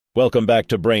Welcome back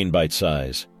to Brain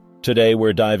Bitesize. Today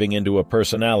we're diving into a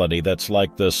personality that's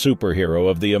like the superhero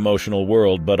of the emotional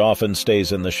world but often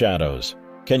stays in the shadows.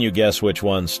 Can you guess which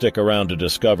one? Stick around to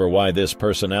discover why this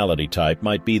personality type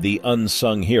might be the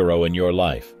unsung hero in your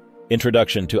life.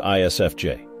 Introduction to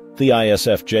ISFJ. The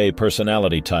ISFJ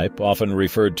personality type, often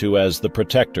referred to as the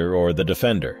protector or the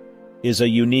defender, is a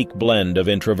unique blend of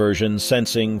introversion,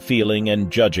 sensing, feeling,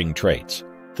 and judging traits.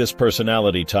 This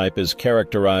personality type is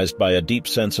characterized by a deep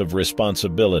sense of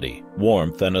responsibility,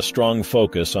 warmth, and a strong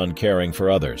focus on caring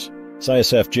for others.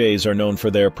 ISFJs are known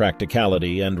for their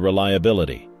practicality and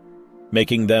reliability,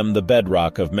 making them the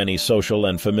bedrock of many social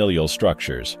and familial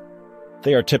structures.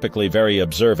 They are typically very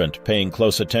observant, paying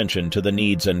close attention to the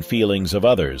needs and feelings of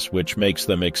others, which makes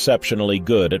them exceptionally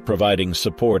good at providing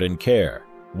support and care.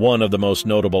 One of the most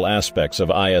notable aspects of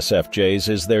ISFJs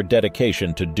is their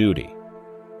dedication to duty.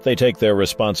 They take their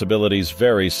responsibilities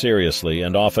very seriously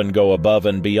and often go above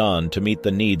and beyond to meet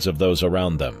the needs of those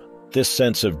around them. This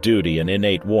sense of duty and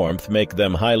innate warmth make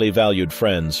them highly valued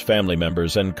friends, family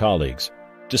members, and colleagues.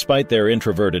 Despite their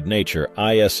introverted nature,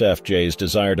 ISFJs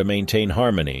desire to maintain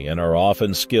harmony and are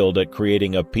often skilled at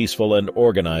creating a peaceful and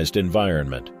organized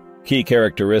environment. Key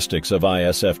characteristics of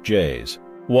ISFJs.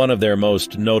 One of their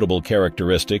most notable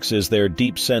characteristics is their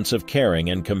deep sense of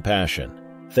caring and compassion.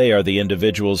 They are the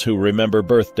individuals who remember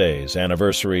birthdays,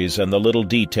 anniversaries, and the little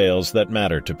details that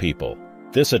matter to people.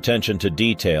 This attention to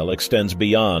detail extends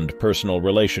beyond personal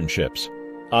relationships.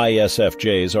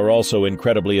 ISFJs are also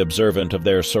incredibly observant of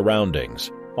their surroundings,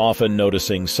 often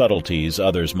noticing subtleties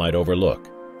others might overlook.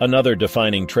 Another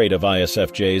defining trait of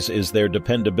ISFJs is their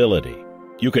dependability.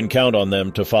 You can count on them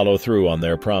to follow through on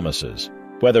their promises.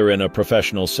 Whether in a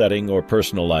professional setting or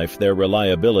personal life, their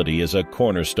reliability is a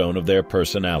cornerstone of their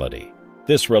personality.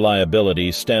 This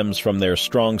reliability stems from their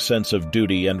strong sense of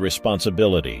duty and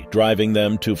responsibility, driving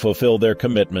them to fulfill their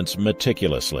commitments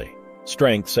meticulously.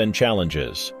 Strengths and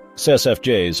challenges.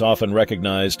 ISFJs, often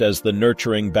recognized as the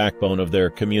nurturing backbone of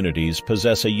their communities,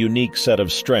 possess a unique set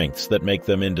of strengths that make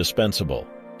them indispensable.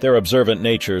 Their observant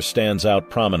nature stands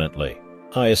out prominently.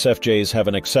 ISFJs have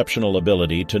an exceptional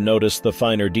ability to notice the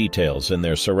finer details in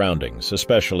their surroundings,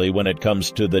 especially when it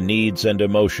comes to the needs and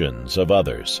emotions of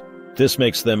others. This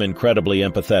makes them incredibly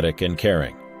empathetic and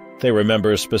caring. They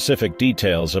remember specific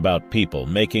details about people,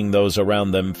 making those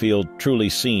around them feel truly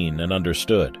seen and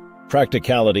understood.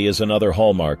 Practicality is another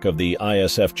hallmark of the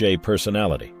ISFJ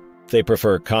personality. They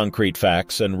prefer concrete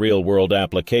facts and real-world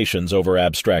applications over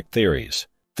abstract theories.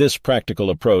 This practical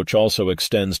approach also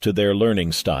extends to their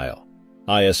learning style.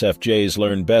 ISFJs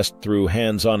learn best through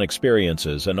hands-on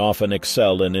experiences and often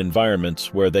excel in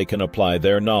environments where they can apply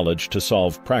their knowledge to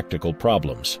solve practical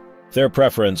problems. Their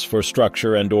preference for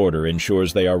structure and order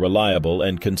ensures they are reliable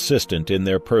and consistent in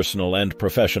their personal and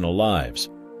professional lives.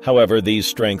 However, these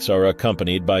strengths are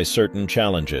accompanied by certain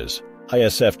challenges.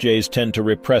 ISFJs tend to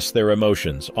repress their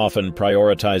emotions, often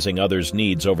prioritizing others'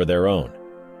 needs over their own.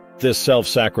 This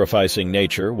self-sacrificing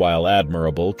nature, while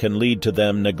admirable, can lead to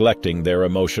them neglecting their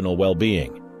emotional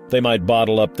well-being. They might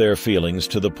bottle up their feelings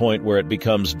to the point where it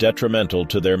becomes detrimental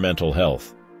to their mental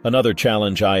health. Another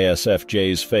challenge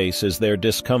ISFJs face is their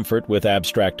discomfort with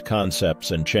abstract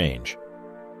concepts and change.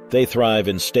 They thrive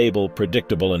in stable,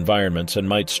 predictable environments and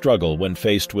might struggle when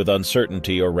faced with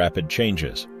uncertainty or rapid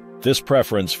changes. This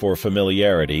preference for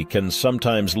familiarity can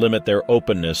sometimes limit their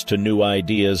openness to new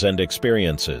ideas and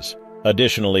experiences.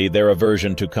 Additionally, their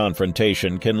aversion to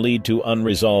confrontation can lead to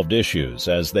unresolved issues,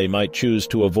 as they might choose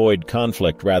to avoid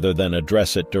conflict rather than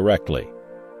address it directly.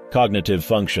 Cognitive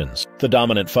functions. The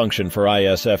dominant function for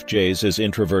ISFJs is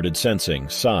introverted sensing,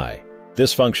 psi.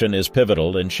 This function is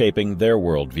pivotal in shaping their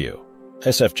worldview.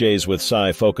 ISFJs with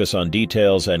psi focus on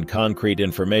details and concrete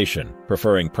information,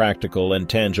 preferring practical and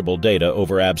tangible data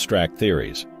over abstract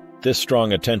theories. This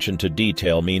strong attention to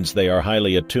detail means they are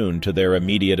highly attuned to their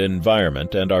immediate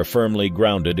environment and are firmly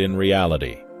grounded in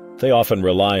reality. They often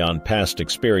rely on past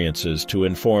experiences to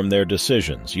inform their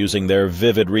decisions, using their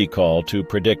vivid recall to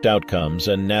predict outcomes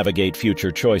and navigate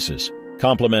future choices.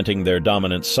 Complementing their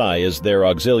dominant psi is their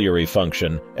auxiliary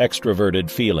function, extroverted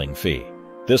feeling phi.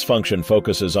 This function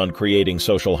focuses on creating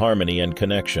social harmony and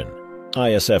connection.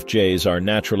 ISFJs are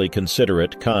naturally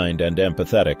considerate, kind, and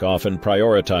empathetic, often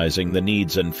prioritizing the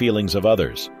needs and feelings of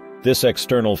others. This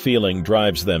external feeling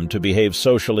drives them to behave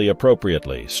socially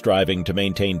appropriately, striving to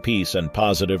maintain peace and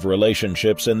positive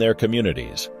relationships in their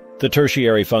communities. The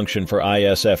tertiary function for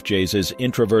ISFJs is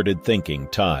introverted thinking,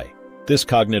 TI. This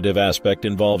cognitive aspect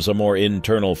involves a more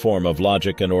internal form of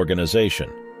logic and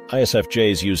organization.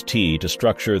 ISFJs use T to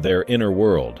structure their inner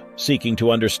world, seeking to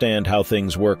understand how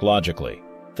things work logically.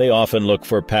 They often look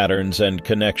for patterns and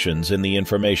connections in the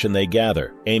information they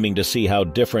gather, aiming to see how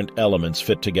different elements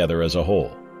fit together as a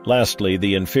whole. Lastly,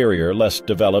 the inferior, less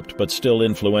developed but still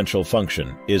influential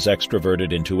function is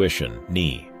extroverted intuition,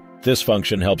 NI. This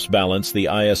function helps balance the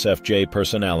ISFJ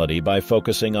personality by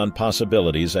focusing on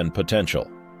possibilities and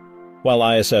potential. While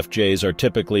ISFJs are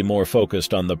typically more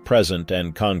focused on the present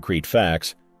and concrete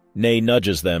facts, NI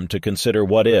nudges them to consider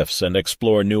what-ifs and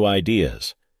explore new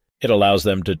ideas. It allows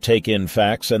them to take in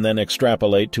facts and then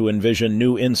extrapolate to envision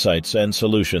new insights and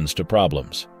solutions to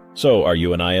problems. So, are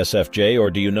you an ISFJ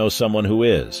or do you know someone who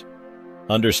is?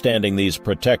 Understanding these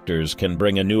protectors can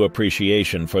bring a new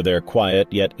appreciation for their quiet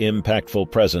yet impactful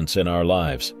presence in our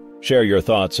lives. Share your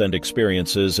thoughts and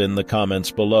experiences in the comments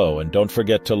below, and don't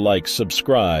forget to like,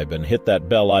 subscribe, and hit that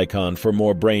bell icon for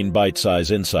more Brain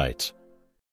Bitesize insights.